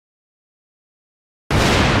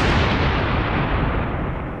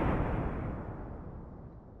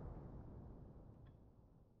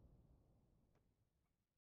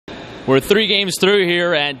We're 3 games through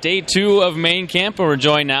here at day 2 of main camp, and we're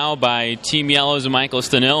joined now by Team Yellow's Michael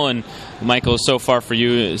Stinil. And Michael, so far for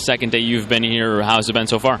you, second day you've been here, how's it been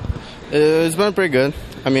so far? It's been pretty good.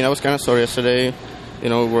 I mean, I was kind of sore yesterday,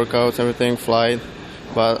 workouts, everything, flight,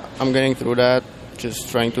 but I'm getting through that, just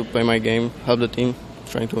trying to play my game, help the team,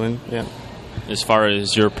 trying to win, yeah. As far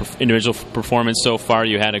as your individual performance so far,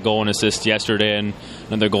 you had a goal and assist yesterday and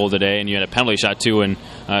another goal today, and you had a penalty shot too in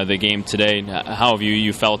the game today. How have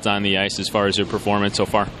you felt on the ice as far as your performance so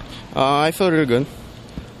far? I feel really good.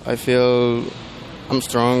 I feel I'm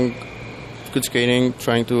strong, good skating,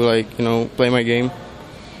 trying to play my game.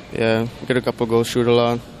 Yeah, get a couple goals, shoot a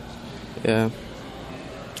lot. Yeah,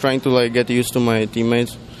 trying to get used to my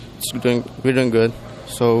teammates. We're doing good.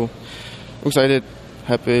 So I'm excited,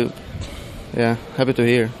 happy. Yeah, happy to be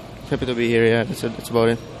here. Yeah, that's about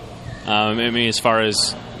it. I mean, as far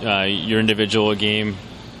as your individual game,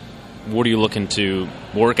 what are you looking to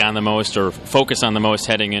work on the most or focus on the most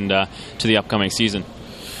heading into to the upcoming season?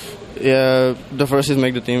 Yeah, the first is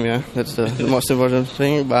make the team. Yeah, that's the most important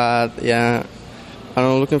thing. But yeah, I don't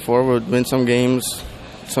know. Looking forward, win some games,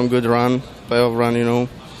 some good run, playoff run.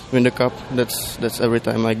 Win the cup. That's every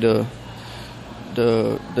time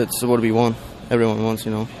that's what we want. Everyone wants.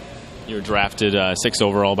 You were drafted 6th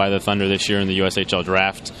overall by the Thunder this year in the USHL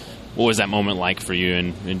draft. What was that moment like for you,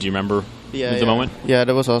 and do you remember the moment? Yeah,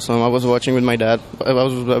 that was awesome. I was watching with my dad. I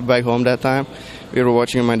was back home that time. We were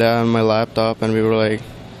watching with my dad on my laptop, and we were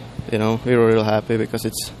we were real happy because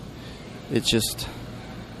it's just,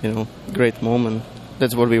 great moment.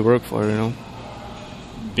 That's what we work for,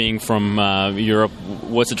 Being from Europe,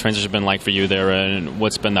 what's the transition been like for you there, and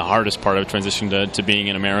what's been the hardest part of transitioning to being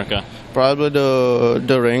in America? Probably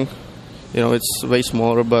the ring. It's way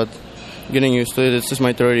smaller, but getting used to it. It's just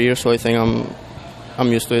my 3rd year, so I think I'm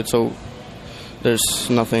used to it. So there's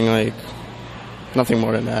nothing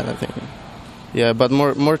more than that, I think. Yeah, but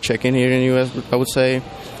more checking here in the US, I would say.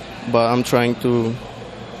 But I'm trying to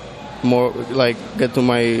more get to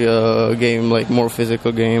my game, more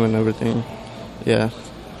physical game and everything. Yeah,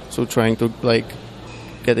 so trying to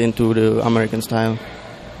get into the American style.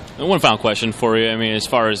 And one final question for you. I mean, as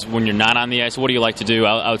far as when you're not on the ice, what do you like to do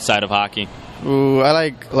outside of hockey? Ooh,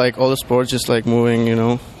 I like all the sports, just moving,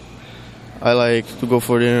 I like to go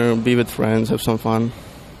for dinner, be with friends, have some fun.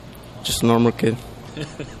 Just a normal kid.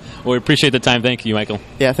 Well, we appreciate the time. Thank you, Michael.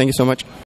 Yeah, thank you so much.